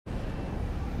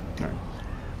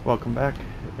Welcome back.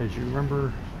 As you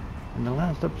remember, in the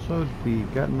last episode,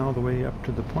 we've gotten all the way up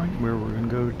to the point where we're going to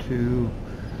go to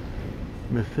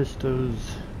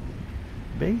Mephisto's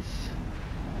base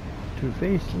to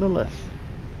face Lilith.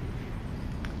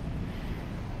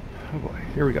 Oh boy,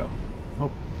 here we go.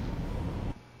 Oh.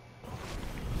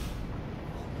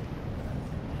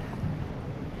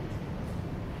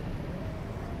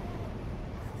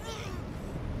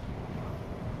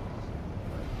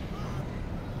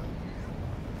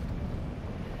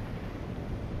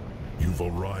 You've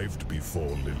arrived before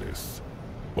Lilith,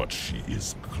 but she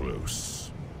is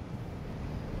close.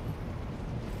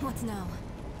 What now?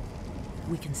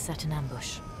 We can set an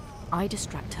ambush. I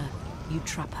distract her, you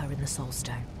trap her in the Soul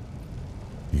Stone.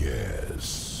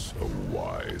 Yes, a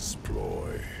wise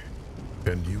ploy.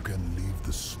 And you can leave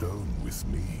the stone with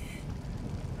me.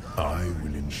 I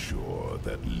will ensure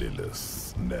that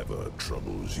Lilith never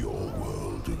troubles your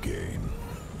world again.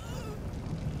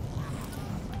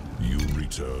 You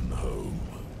return home.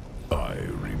 I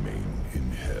remain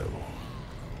in hell.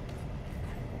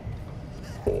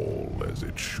 All as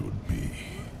it should be.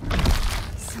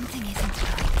 Something isn't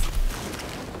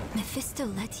right. Mephisto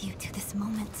led you to this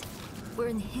moment. We're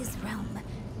in his realm.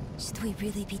 Should we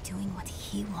really be doing what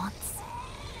he wants?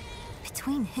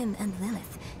 Between him and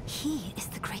Lilith, he is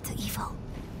the greater evil.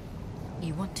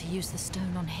 You want to use the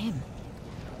stone on him?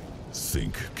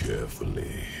 Think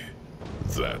carefully.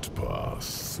 That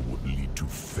path would lead to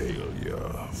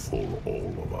failure for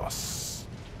all of us.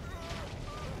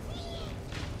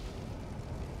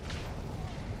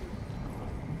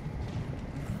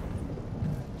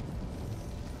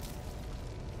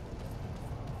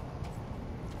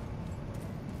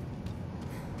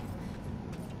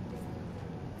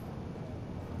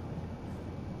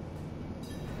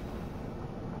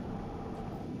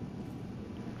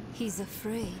 He's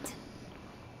afraid.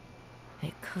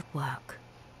 It could work.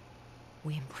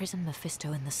 We imprison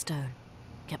Mephisto in the stone.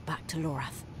 Get back to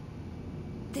Lorath.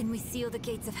 Then we seal the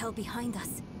gates of hell behind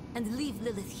us and leave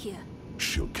Lilith here.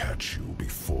 She'll catch you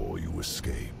before you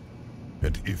escape.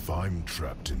 And if I'm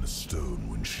trapped in a stone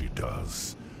when she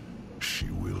does, she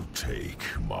will take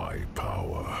my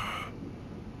power.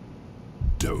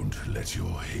 Don't let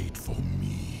your hate for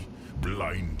me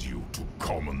blind you to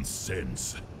common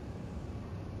sense.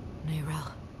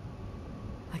 Nerel,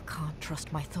 I can't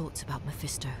trust my thoughts about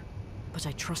Mephisto, but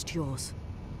I trust yours.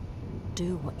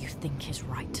 Do what you think is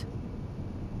right.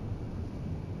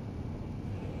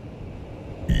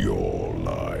 Your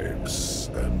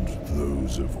lives and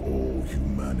those of all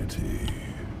humanity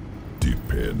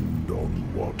depend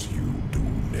on what you do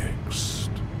next.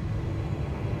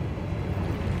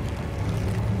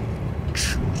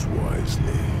 Choose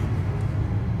wisely.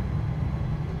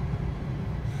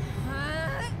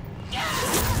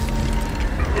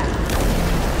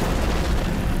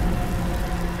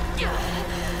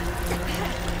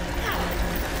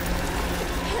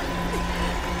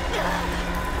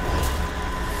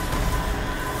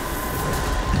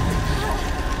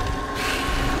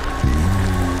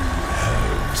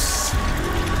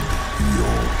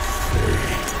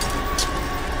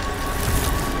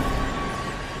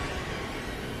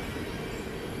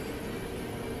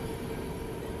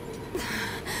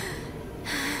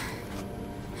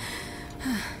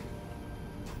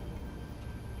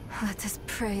 Let us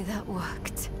pray that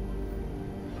worked.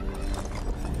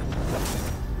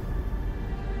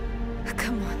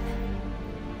 Come on.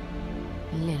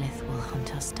 Lilith will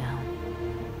hunt us down.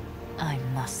 I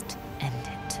must end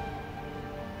it.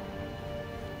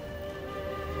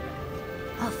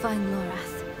 I'll find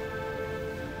Lorath.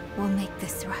 We'll make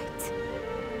this right.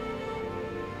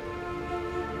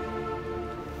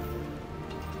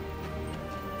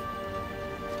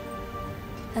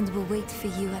 And we'll wait for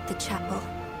you at the chapel.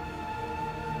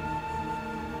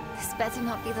 This better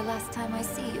not be the last time I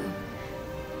see you.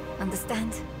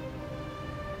 Understand?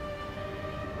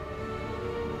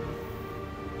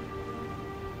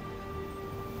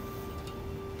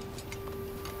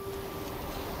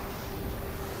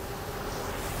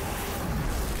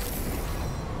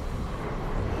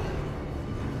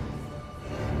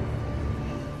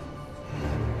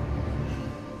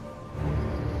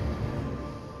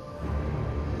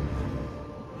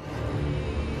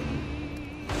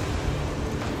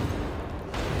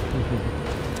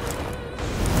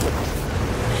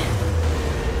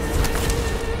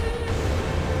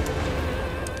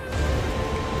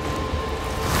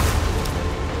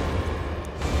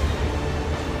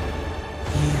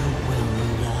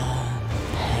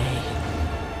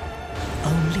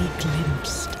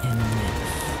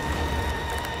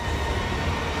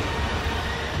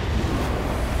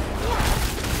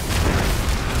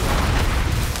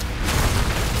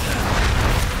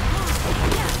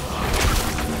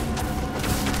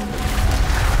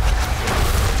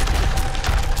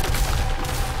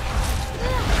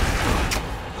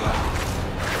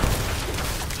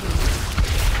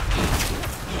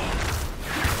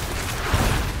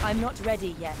 I'm not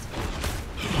ready yet.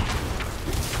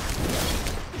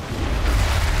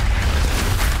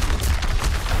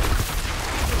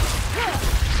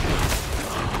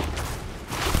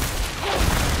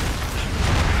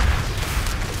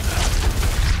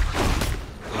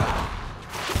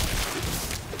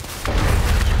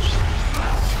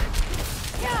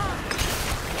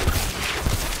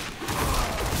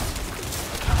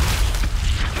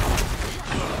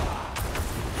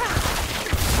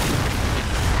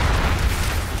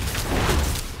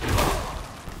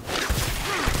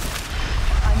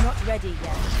 Ready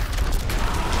yet.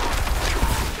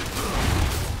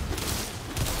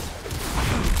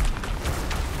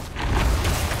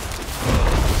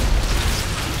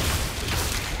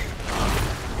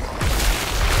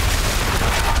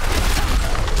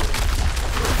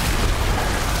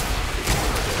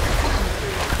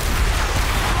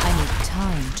 I need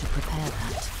time to prepare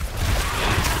that.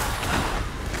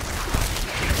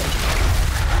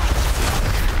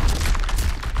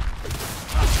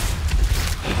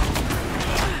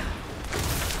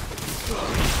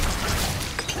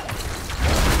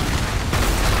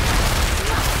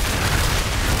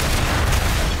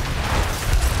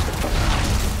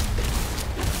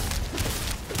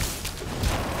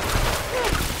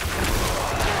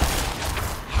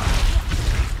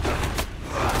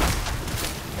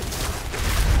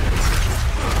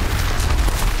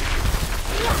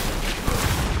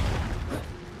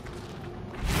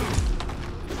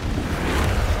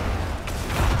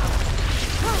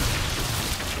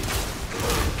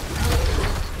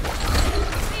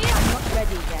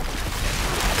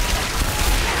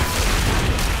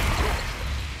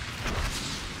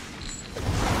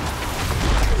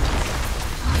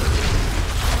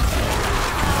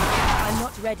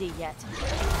 Ready yet.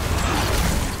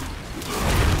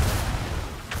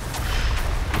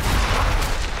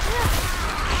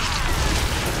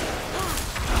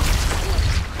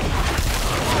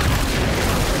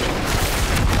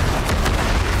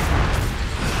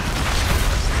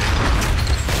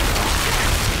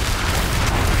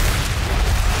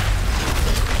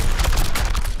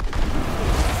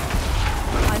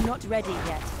 I'm not ready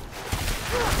yet.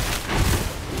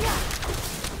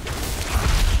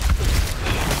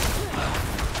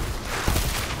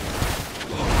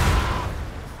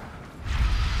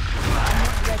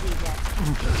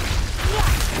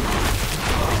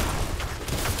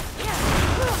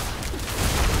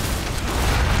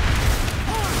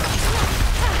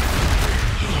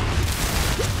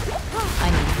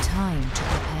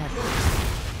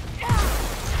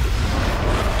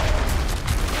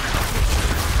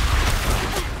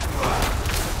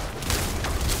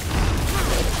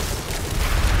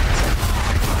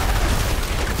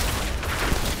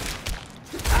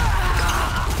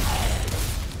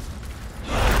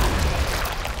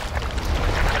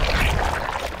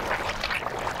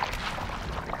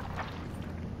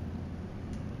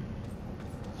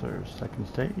 Second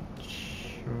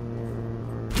stage?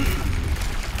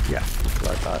 Yeah, that's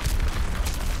what I thought.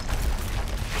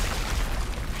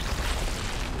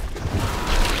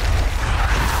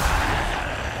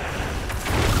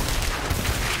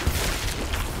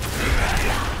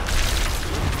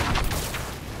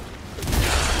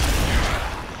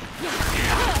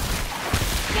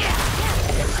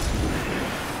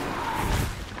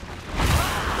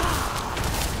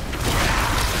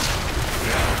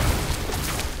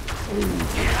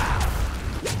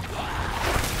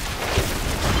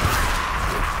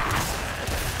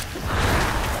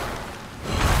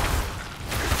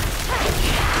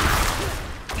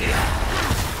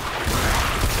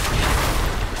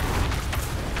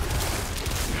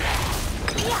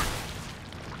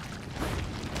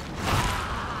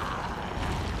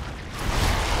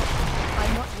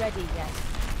 Ready yet.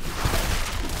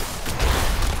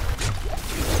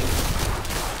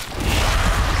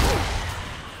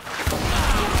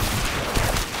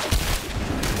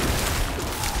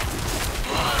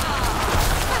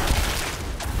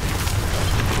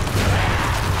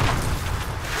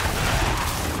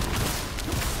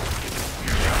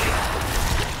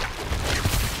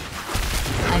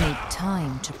 I need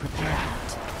time to prepare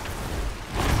that.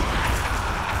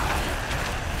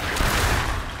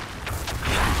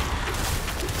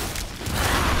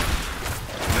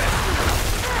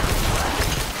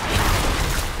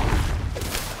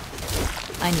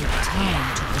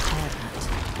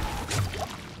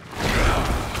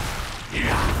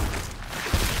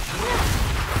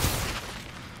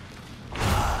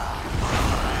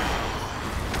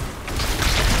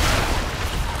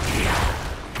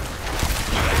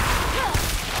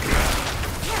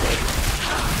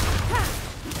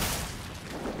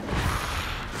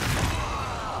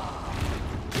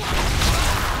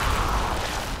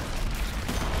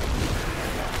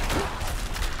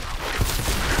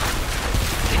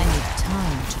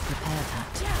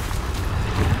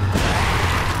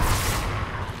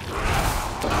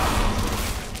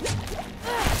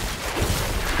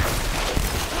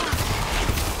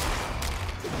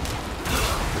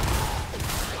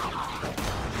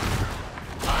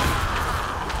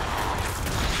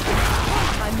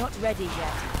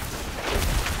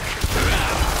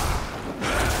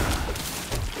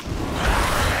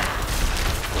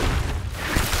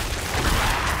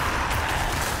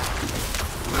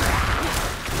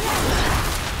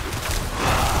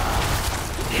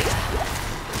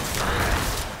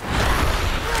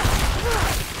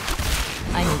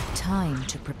 I need time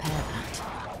to prepare that.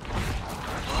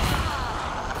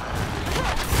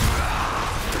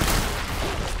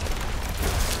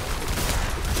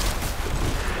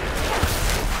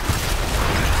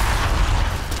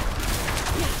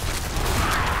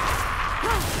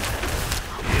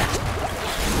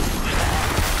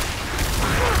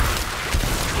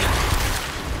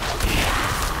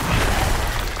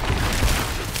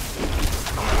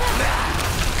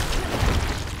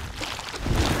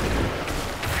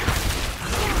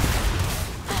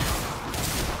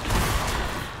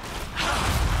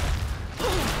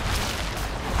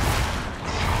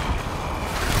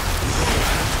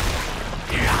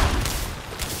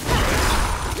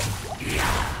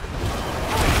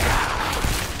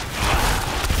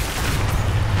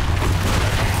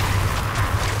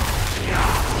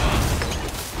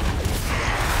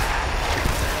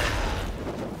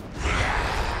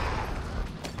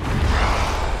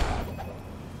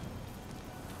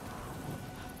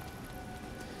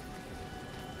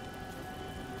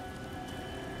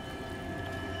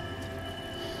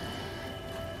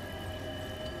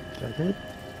 Is that it?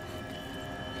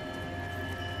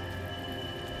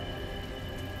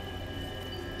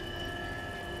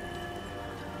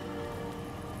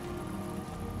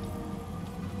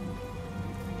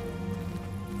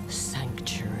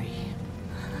 Sanctuary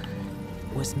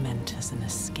was meant as an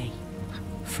escape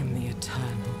from the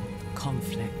eternal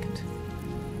conflict.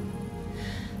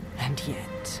 And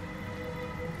yet,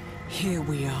 here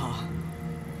we are,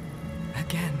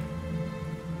 again.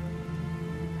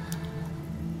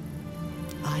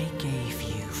 I gave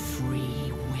you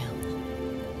free will,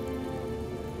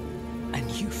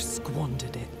 and you've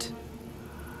squandered it,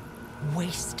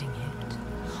 wasting it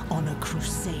on a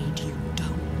crusade you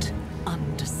don't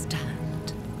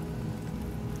understand.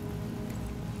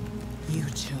 You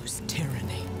chose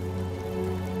tyranny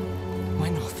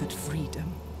when offered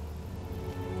freedom,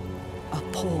 a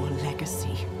poor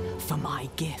legacy for my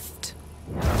gift.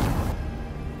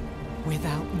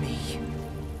 Without me,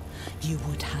 you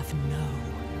would have no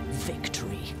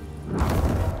victory.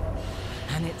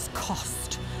 And its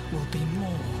cost will be more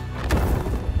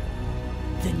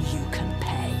than you can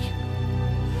pay.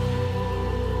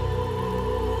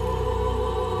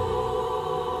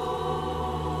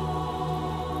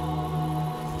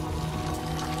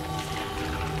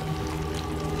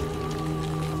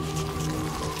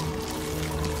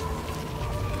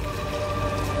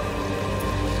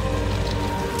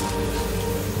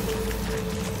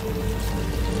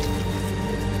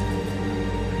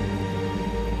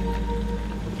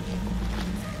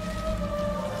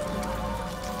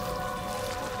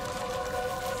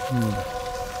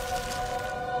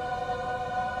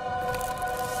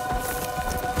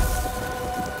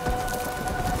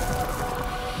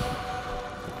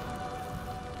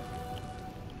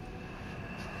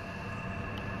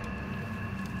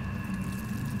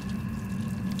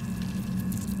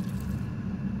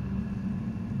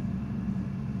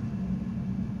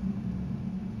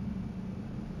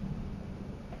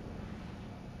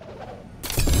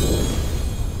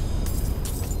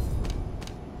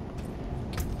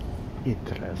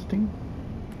 Interesting.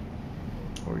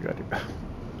 Oh, we got it.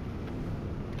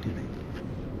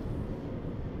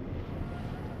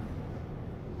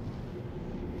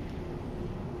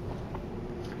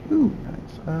 Ooh,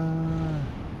 nice.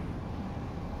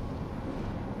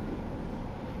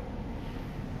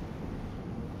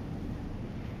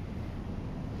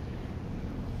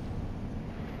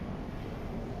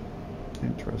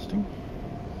 Interesting.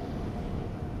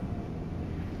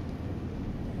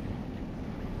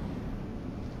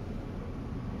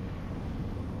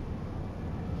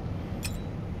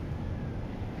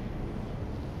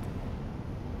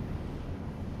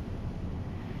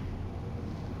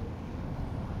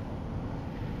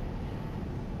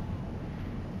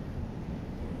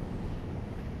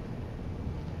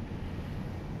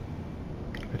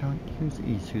 I don't use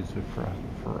Isuzu for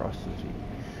ferocity.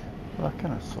 Well, that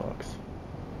kind of sucks.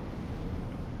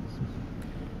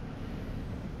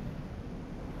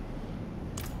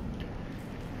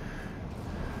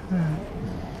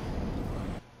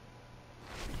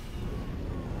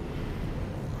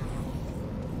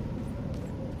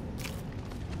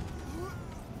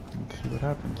 Let's see what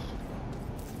happens.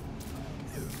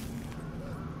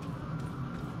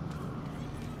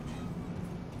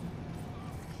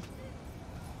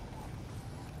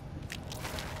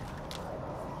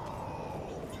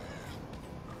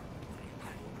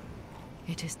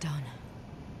 It is done.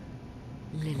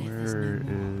 Lilith is Where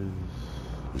no more.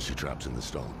 Was she trapped in the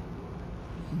stone?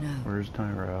 No, Where's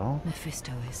Tyrell?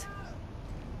 Mephisto is.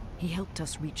 He helped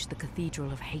us reach the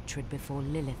Cathedral of Hatred before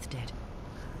Lilith did.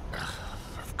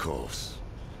 Of course.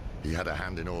 He had a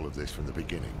hand in all of this from the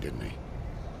beginning, didn't he?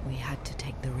 We had to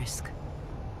take the risk.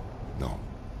 No.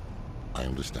 I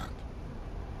understand.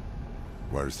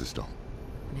 Where is the stone?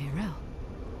 Neyrelle,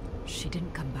 she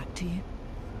didn't come back to you?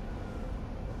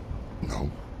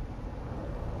 No.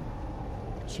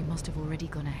 She must have already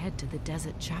gone ahead to the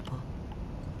desert chapel.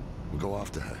 We'll go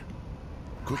after her.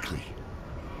 Quickly.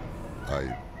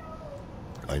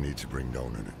 I need to bring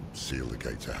Donan and seal the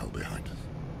gate to hell behind us.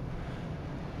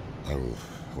 I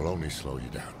will only slow you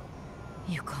down.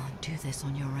 You can't do this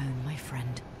on your own, my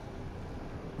friend.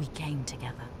 We came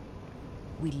together.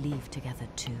 We leave together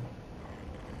too.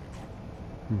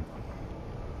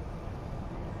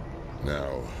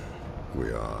 Now,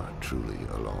 we are truly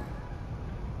alone.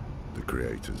 The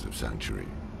creators of Sanctuary,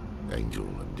 Angel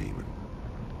and Demon,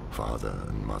 Father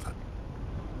and Mother,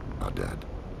 are dead.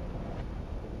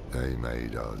 They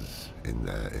made us in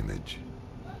their image.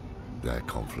 Their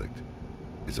conflict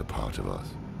is a part of us.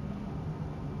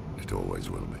 It always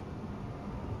will be.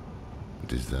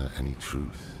 But is there any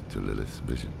truth to Lilith's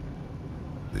vision?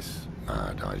 This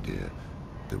mad idea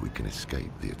that we can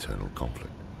escape the eternal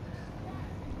conflict?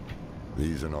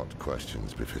 These are not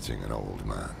questions befitting an old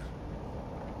man.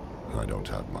 I don't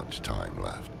have much time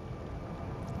left.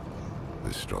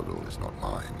 This struggle is not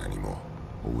mine anymore.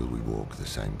 Or will we walk the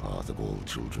same path of all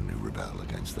children who rebel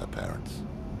against their parents?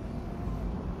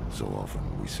 So often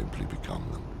we simply become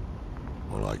them.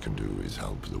 All I can do is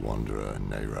help the Wanderer and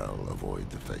Neyrelle avoid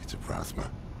the fate of Rathma.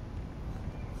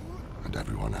 And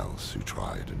everyone else who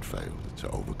tried and failed to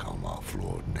overcome our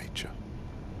flawed nature.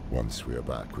 Once we are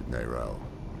back with Neyrelle,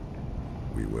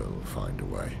 we will find a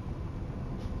way.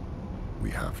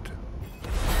 We have to.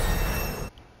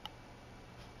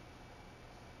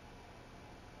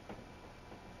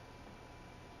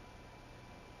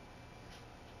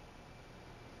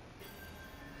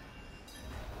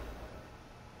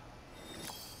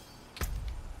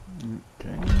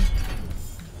 Okay.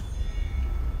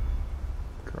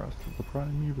 Cross to the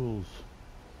primevals.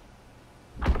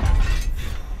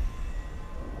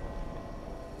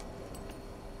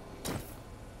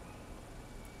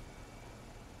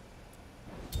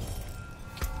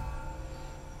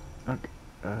 Okay.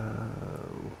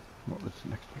 What was the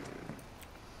next one?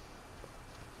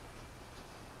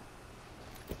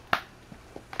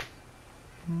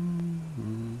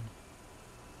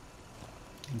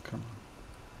 Come on.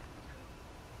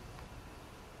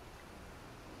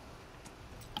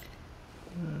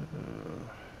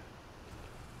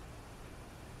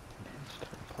 Enhanced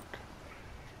teleport.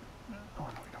 Oh no,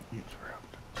 we don't use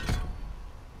route.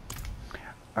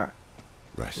 Alright.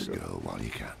 Rest, girl, while you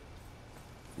can.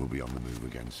 We'll be on the move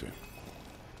again soon.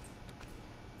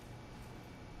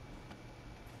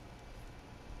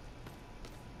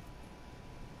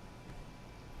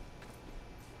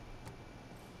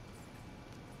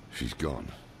 She's gone.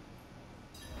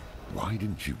 Why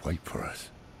didn't you wait for us?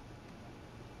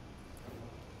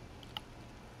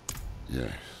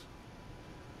 Yes.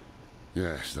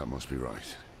 Yes, that must be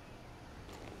right.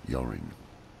 Yorin,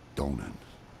 Donan.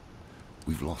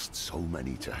 We've lost so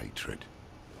many to hatred.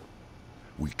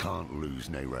 We can't lose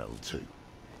Neyrelle too.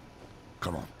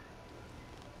 Come on.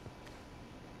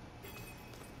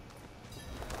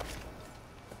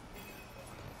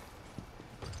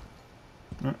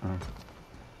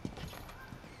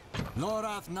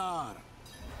 Norathnar.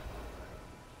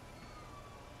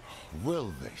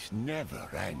 Will this never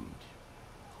end?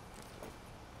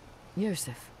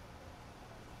 Yosef,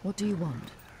 what do you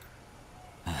want?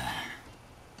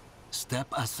 Step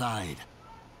aside.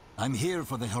 I'm here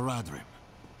for the Haradrim.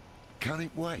 Can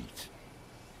it wait?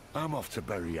 I'm off to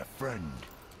bury a friend.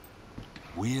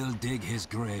 We'll dig his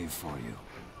grave for you.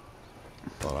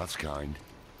 Well, that's kind.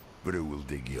 But who will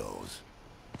dig yours?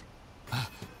 Kill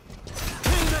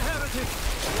the heretic!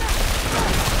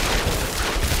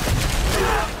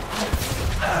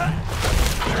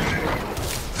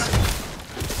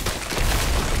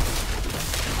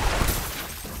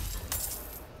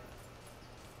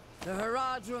 The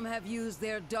Haradrim have used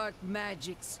their dark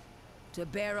magics to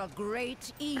bear a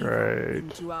great evil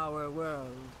into our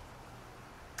world.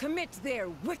 Commit their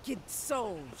wicked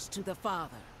souls to the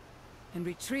Father and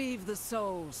retrieve the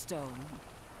Soul Stone.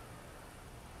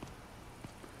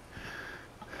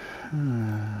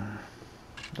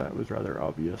 That was rather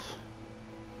obvious.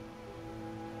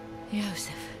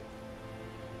 Yosef.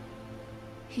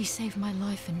 He saved my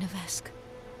life in Nevesk.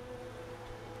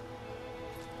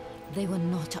 They were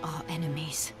not our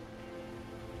enemies.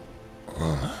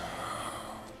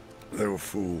 They were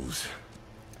fools.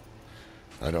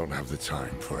 I don't have the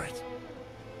time for it.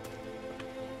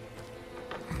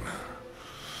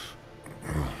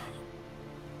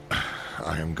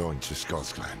 I am going to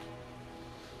Scotland.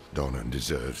 Donan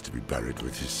deserves to be buried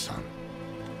with his son.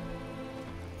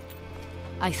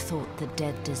 I thought the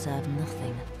dead deserve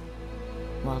nothing,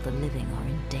 while the living are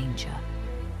in danger.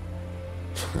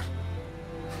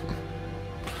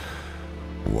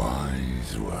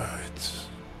 Wise words.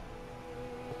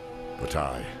 But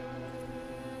I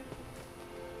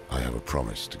have a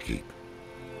promise to keep.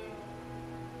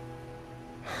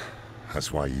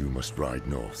 That's why you must ride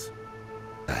north,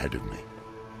 ahead of me.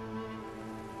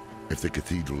 If the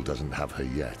cathedral doesn't have her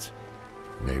yet,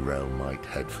 Neyrelle might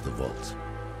head for the vault.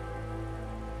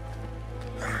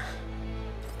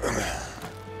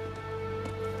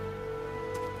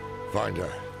 Find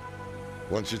her.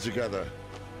 Once you're together,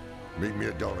 meet me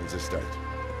at Donan's estate.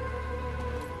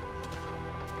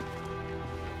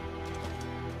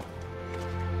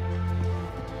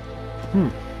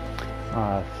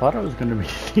 I thought it was going to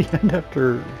be the end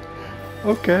after...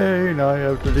 Okay, now I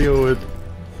have to deal with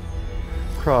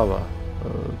Krava.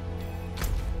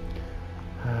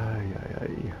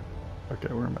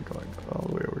 Okay, where am I going? All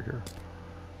the way over here.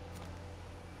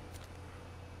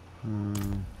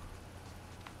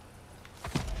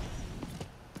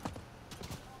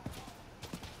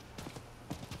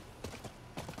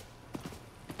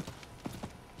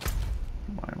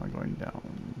 Why am I going down?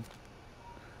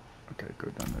 Okay, go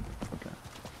down there. Okay.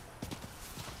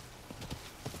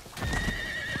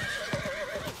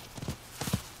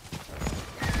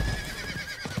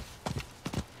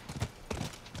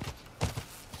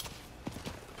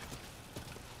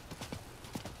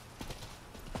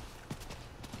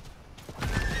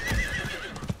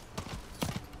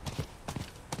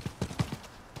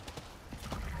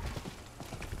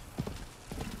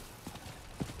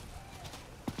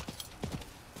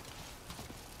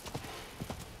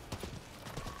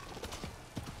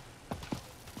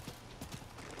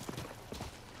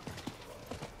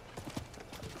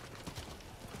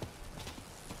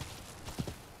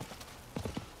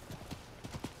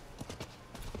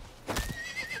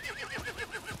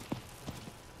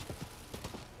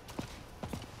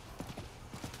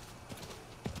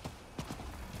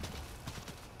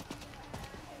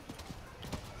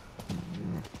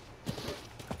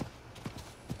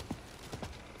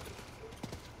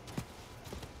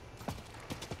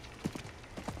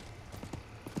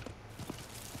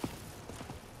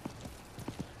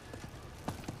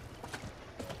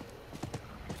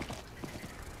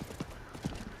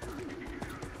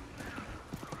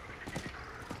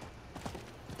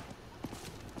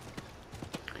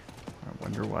 I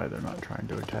wonder why they're not trying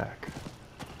to attack.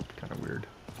 It's kind of weird.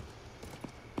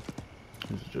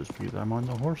 Is it just because I'm on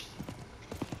the horse?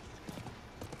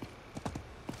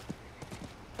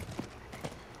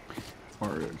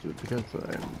 Or is it because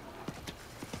I'm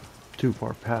too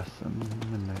far past them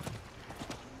and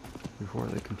before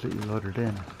they completely loaded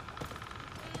in?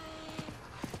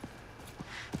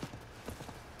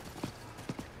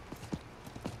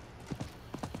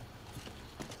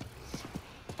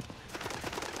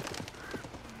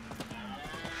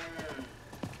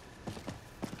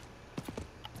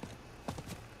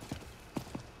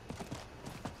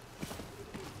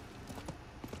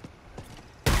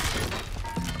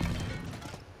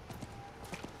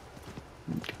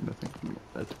 I think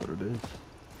that's what it is.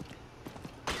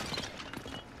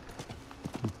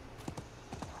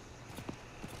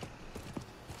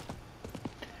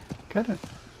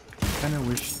 Kinda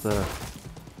wish the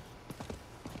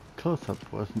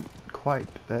close-up wasn't quite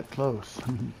that close.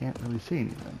 I mean, you can't really see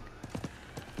anything.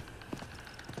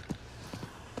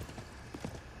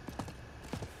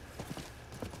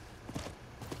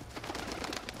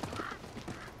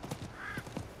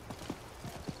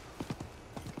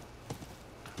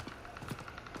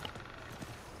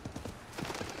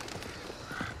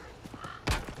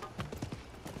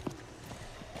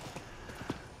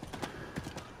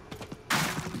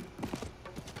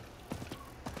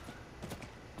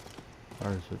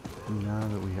 Or is it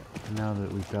now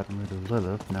that we've gotten rid of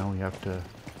Lilith, now we have to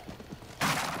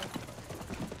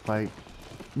fight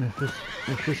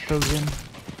Mephisto again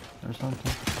or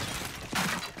something?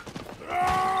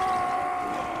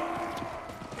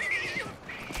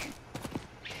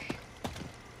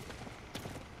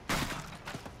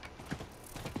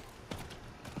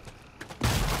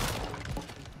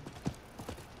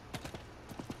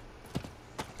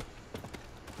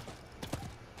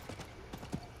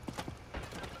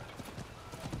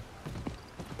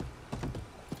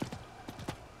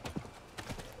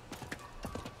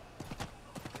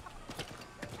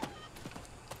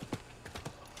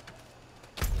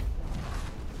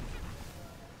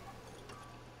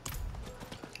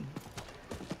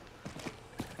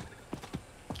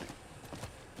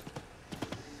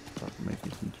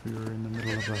 we were in the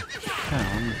middle of a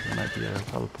town, there might be a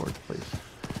teleport place.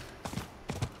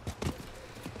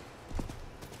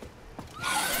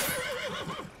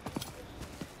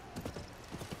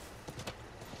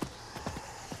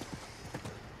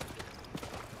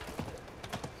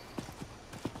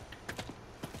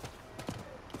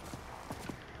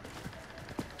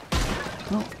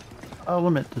 Well, I'll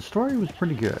admit, the story was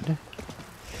pretty good.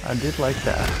 I did like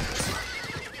that.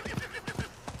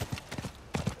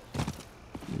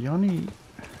 The only...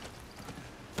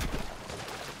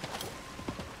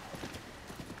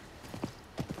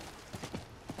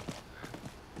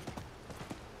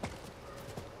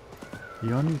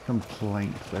 The only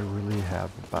complaints I really have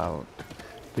about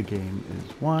the game is,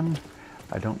 one,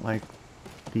 I don't like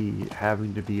the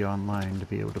having to be online to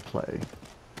be able to play.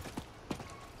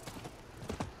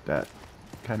 That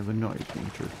kind of annoys me,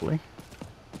 truthfully.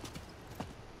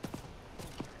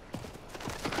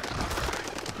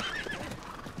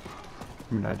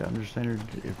 I mean, I'd understand it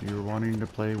if you were wanting to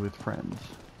play with friends.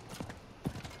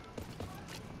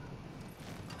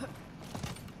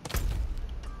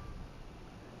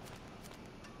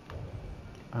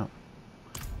 Oh,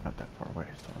 not that far away,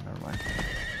 so never mind.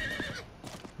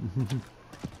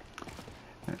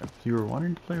 If you were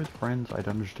wanting to play with friends, I'd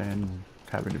understand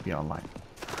having to be online.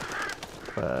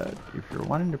 But if you're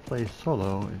wanting to play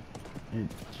solo, it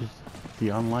just,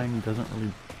 the online doesn't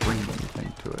really bring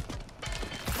anything to it.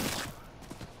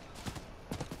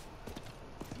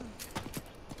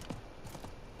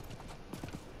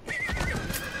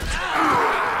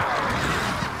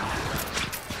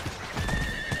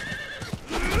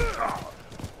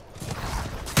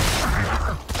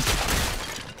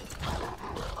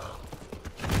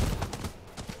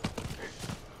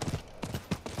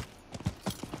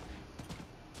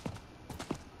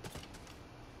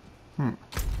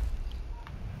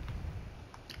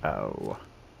 Oh.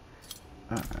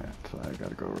 Alright, so I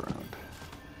gotta go around.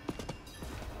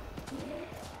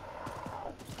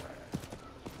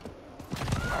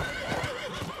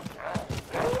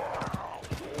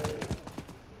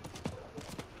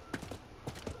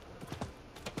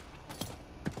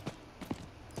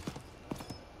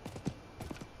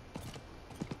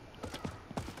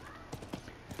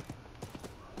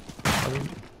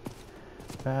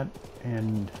 That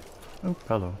and... oh,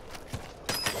 hello.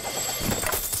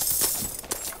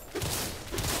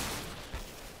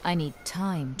 I need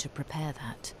time to prepare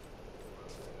that.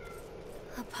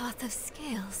 A path of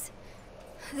scales.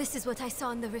 This is what I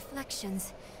saw in the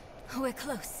reflections. We're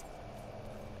close.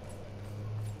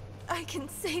 I can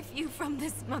save you from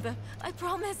this, Mother. I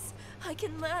promise. I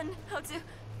can learn how to...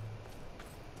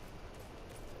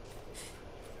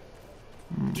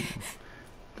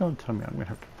 Don't tell me I'm gonna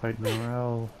have to fight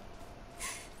Morel.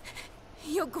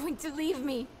 You're going to leave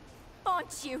me,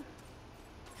 aren't you?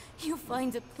 You'll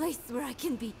find a place where I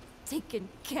can be taken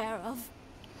care of.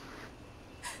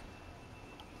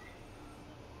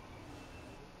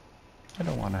 I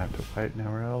don't want to have to fight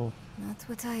Morel. Not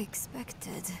what I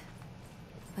expected.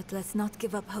 But let's not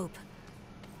give up hope.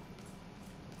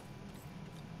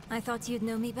 I thought you'd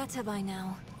know me better by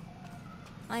now.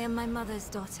 I am my mother's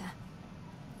daughter.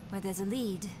 Where there's a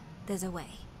lead, there's a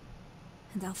way.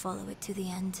 And I'll follow it to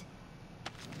the end.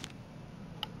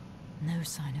 No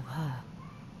sign of her.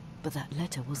 But that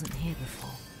letter wasn't here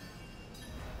before.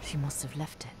 She must have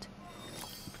left it.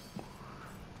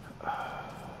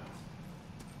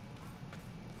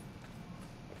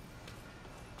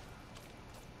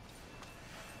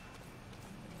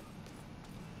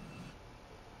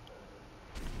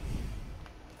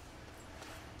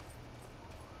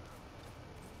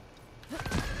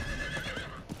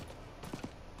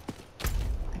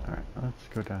 Alright, let's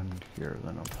go down here,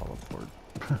 then I'll teleport.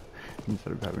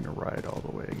 Instead of having to ride all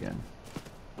the way again.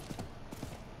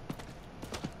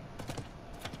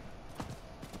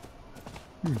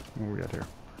 What do we got here?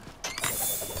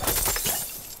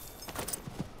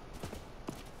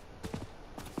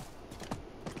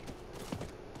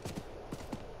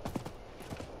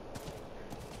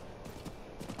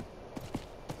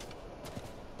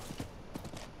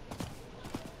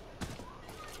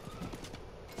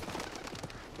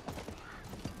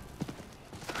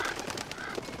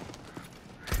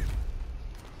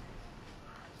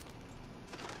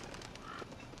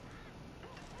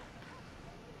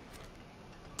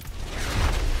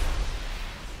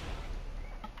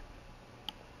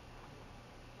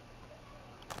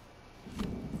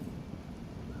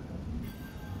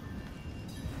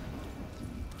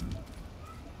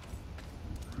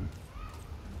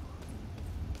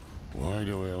 Why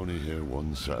do I only hear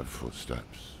one set of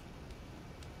footsteps?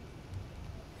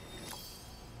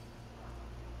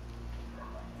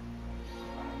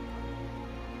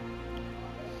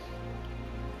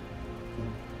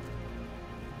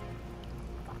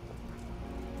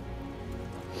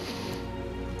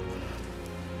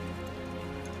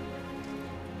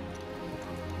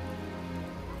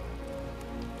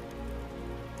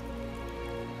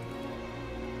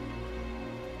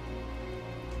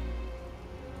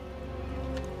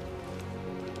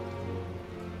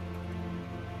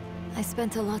 I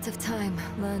spent a lot of time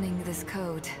learning this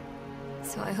code,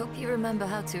 so I hope you remember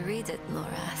how to read it,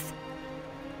 Lorath.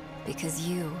 Because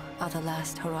you are the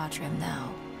last Horadrim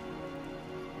now.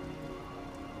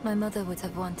 My mother would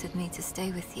have wanted me to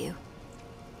stay with you.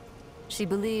 She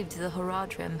believed the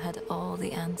Horadrim had all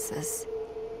the answers.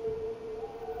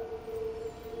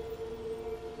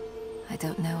 I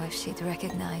don't know if she'd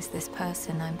recognize this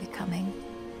person I'm becoming.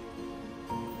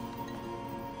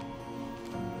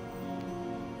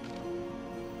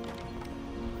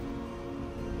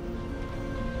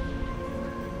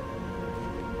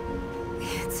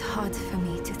 It's hard for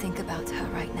me to think about her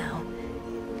right now.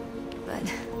 But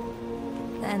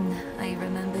then I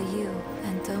remember you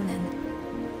and Donan.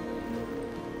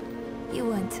 You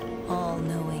weren't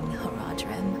all-knowing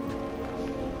Horadrim.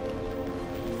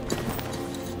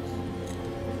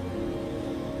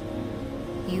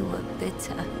 You were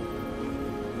bitter.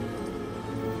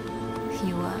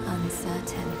 You were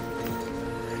uncertain.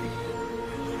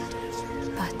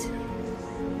 But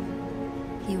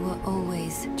you were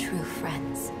always true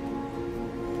friends.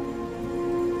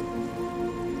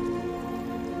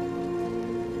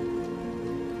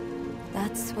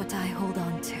 That's what I hold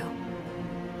on to.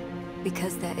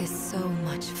 Because there is so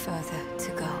much further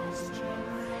to go.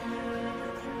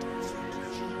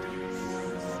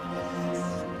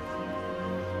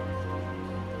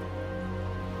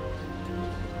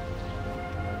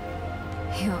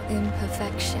 Your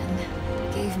imperfection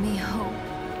gave me hope.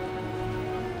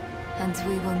 And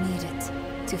we will need it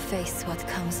to face what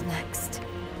comes next.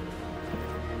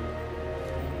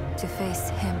 To face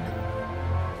him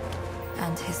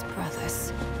and his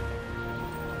brothers.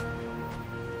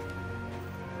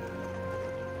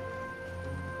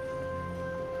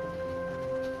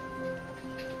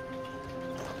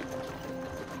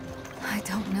 I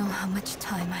don't know how much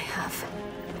time I have.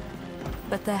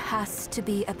 But there has to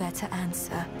be a better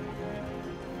answer.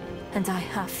 And I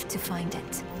have to find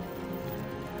it.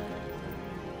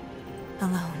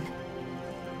 Alone.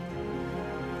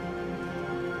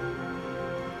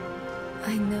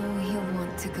 I know he'll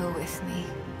want to go with me.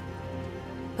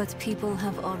 But people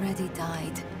have already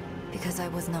died because I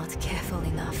was not careful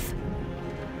enough.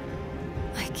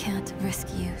 I can't risk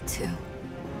you too.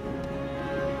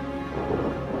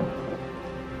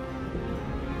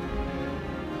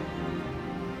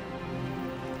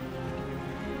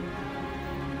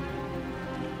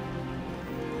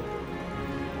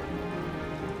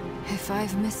 If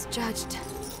I've misjudged,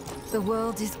 the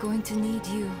world is going to need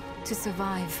you to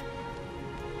survive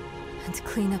and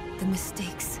clean up the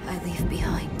mistakes I leave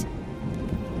behind.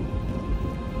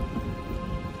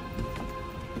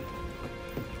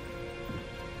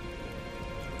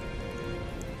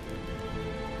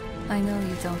 I know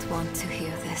you don't want to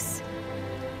hear this,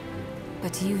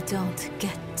 but you don't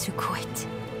get to quit.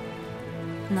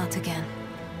 Not again.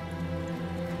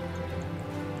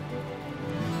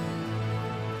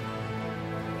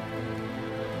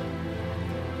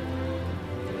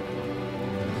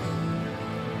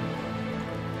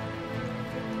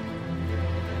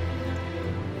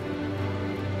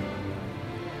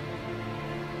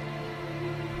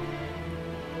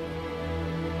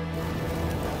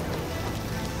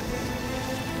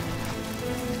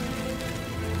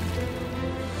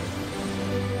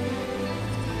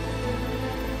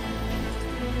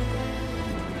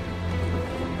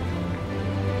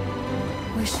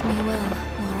 Wish me well,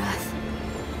 Lorath.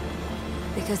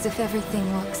 Because if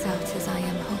everything works out as I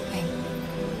am hoping,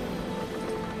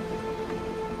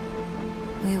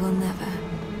 we will never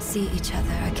see each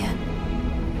other again.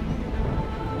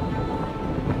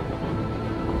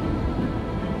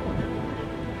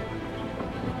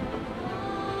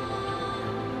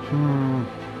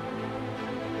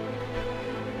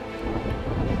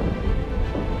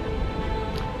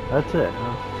 That's it,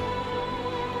 huh?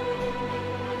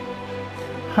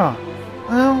 Huh.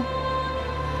 Well...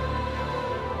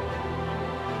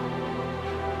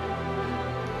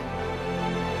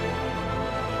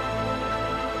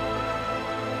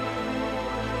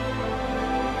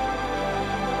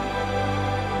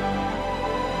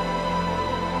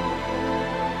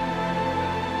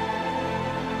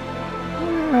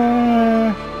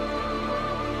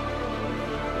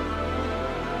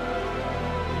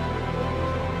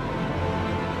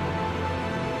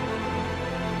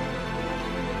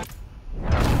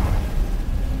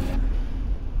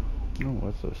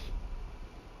 What's this?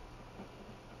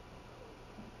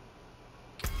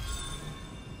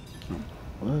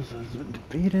 Well, this has been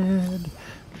defeated.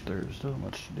 There's still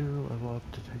much to do. I will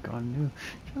have to take on new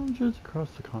challenges across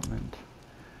the continent.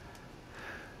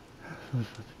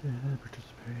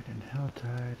 Participate in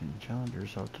Helltide and challenge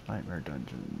yourself to Nightmare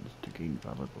Dungeons to gain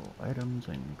valuable items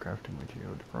and crafting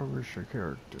material to progress your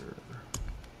character.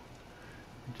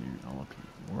 Unlock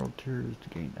world tiers to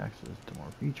gain access to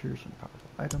more features and powerful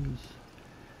items.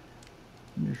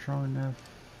 When you're strong enough,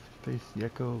 face the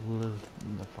Echo of Lilith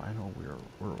in the final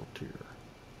world tier.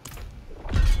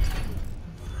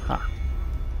 Ha!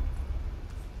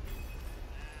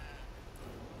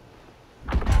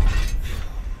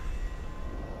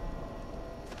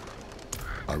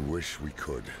 I wish we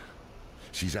could.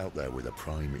 She's out there with a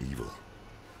prime evil,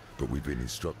 but we've been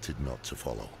instructed not to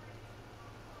follow.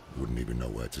 Wouldn't even know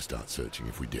where to start searching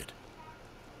if we did.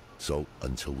 So,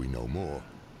 until we know more,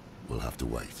 we'll have to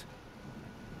wait.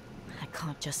 I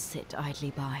can't just sit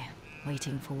idly by,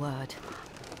 waiting for word.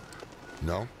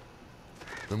 No?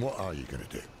 Then what are you gonna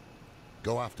do?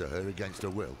 Go after her against her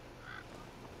will?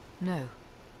 No.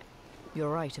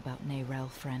 You're right about Neyrel,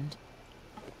 friend.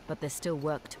 But there's still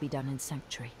work to be done in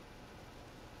Sanctuary.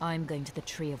 I'm going to the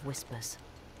Tree of Whispers.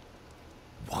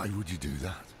 Why would you do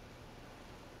that?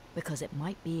 Because it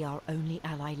might be our only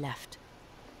ally left.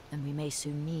 And we may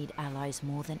soon need allies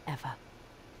more than ever.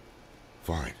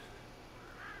 Fine.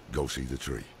 Go see the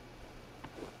tree.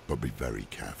 But be very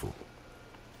careful.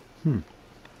 Why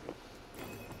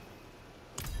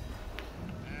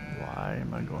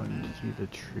am I going to see the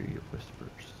Tree of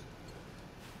Whispers?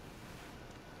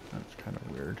 That's kind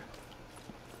of weird.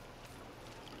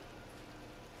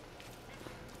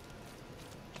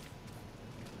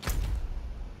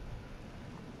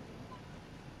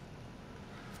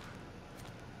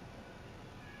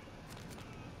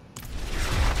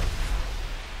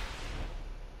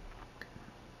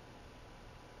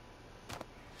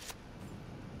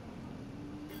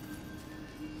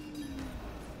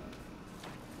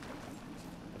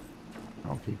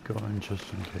 I'll keep going just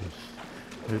in case.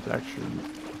 There's actually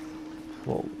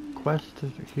full quest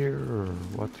here, or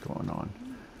what's going on?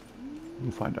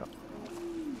 We'll find out.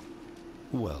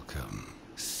 Welcome,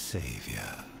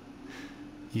 Savior.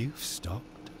 You've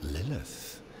stopped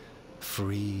Lilith,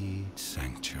 freed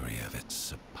Sanctuary of its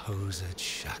supposed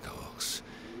shackles.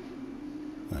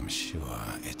 I'm sure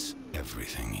it's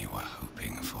everything you were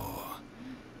hoping for.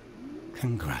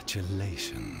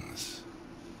 Congratulations.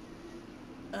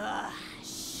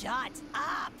 Shut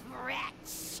up,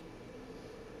 wretch!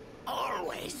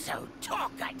 Always so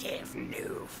talkative,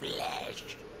 new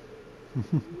flesh.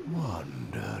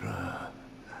 Wanderer,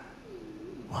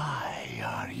 why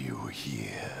are you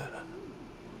here?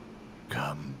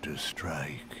 Come to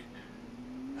strike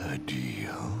a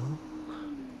deal?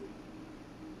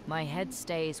 My head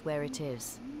stays where it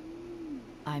is.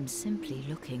 I'm simply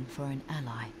looking for an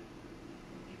ally.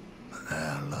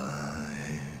 Ally?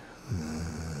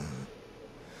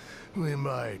 We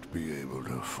might be able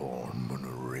to form an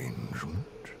arrangement,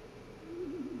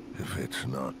 if it's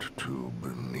not too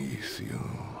beneath you.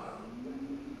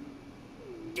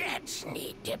 Debts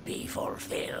need to be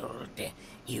fulfilled.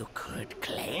 You could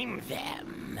claim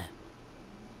them.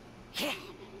 Yes,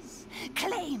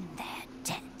 claim their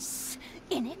debts.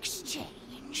 In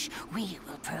exchange, we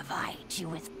will provide you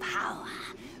with power,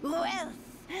 wealth,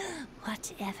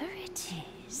 whatever it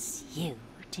is you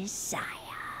desire.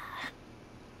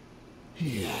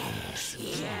 Yes,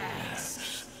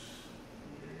 yes.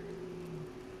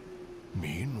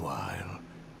 Meanwhile,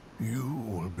 you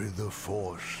will be the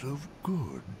force of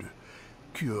good,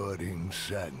 curing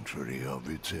Sanctuary of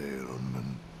its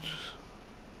ailments.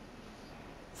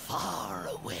 Far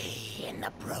away in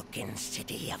the broken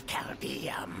city of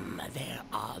Caldeum, there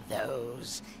are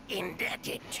those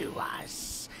indebted to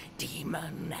us,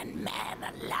 demon and man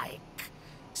alike.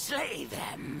 Slay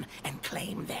them and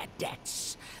claim their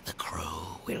debts. The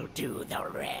crow will do the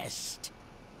rest.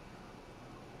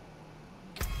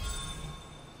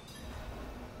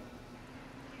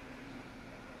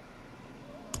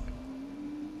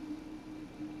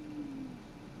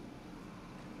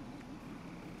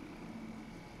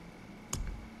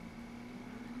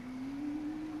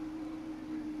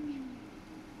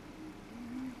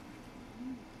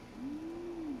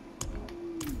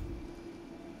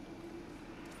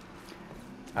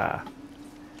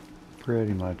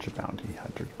 Pretty much a bounty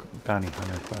hunter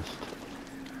quest.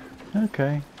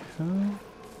 Okay, so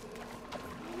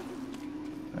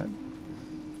that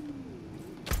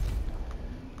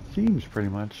seems pretty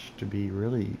much to be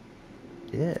really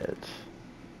it.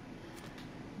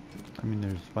 I mean,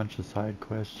 there's a bunch of side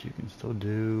quests you can still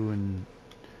do and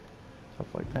stuff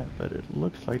like that, but it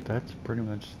looks like that's pretty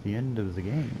much the end of the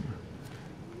game.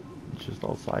 It's just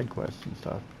all side quests and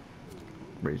stuff,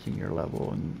 raising your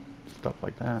level and stuff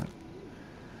like that.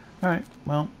 Alright,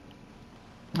 well,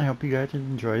 I hope you guys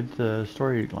enjoyed the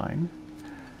storyline.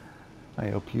 I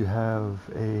hope you have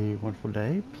a wonderful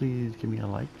day. Please give me a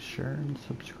like, share, and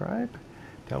subscribe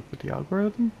to help with the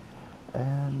algorithm.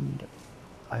 And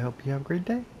I hope you have a great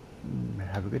day.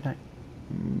 Have a good night.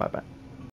 Bye-bye.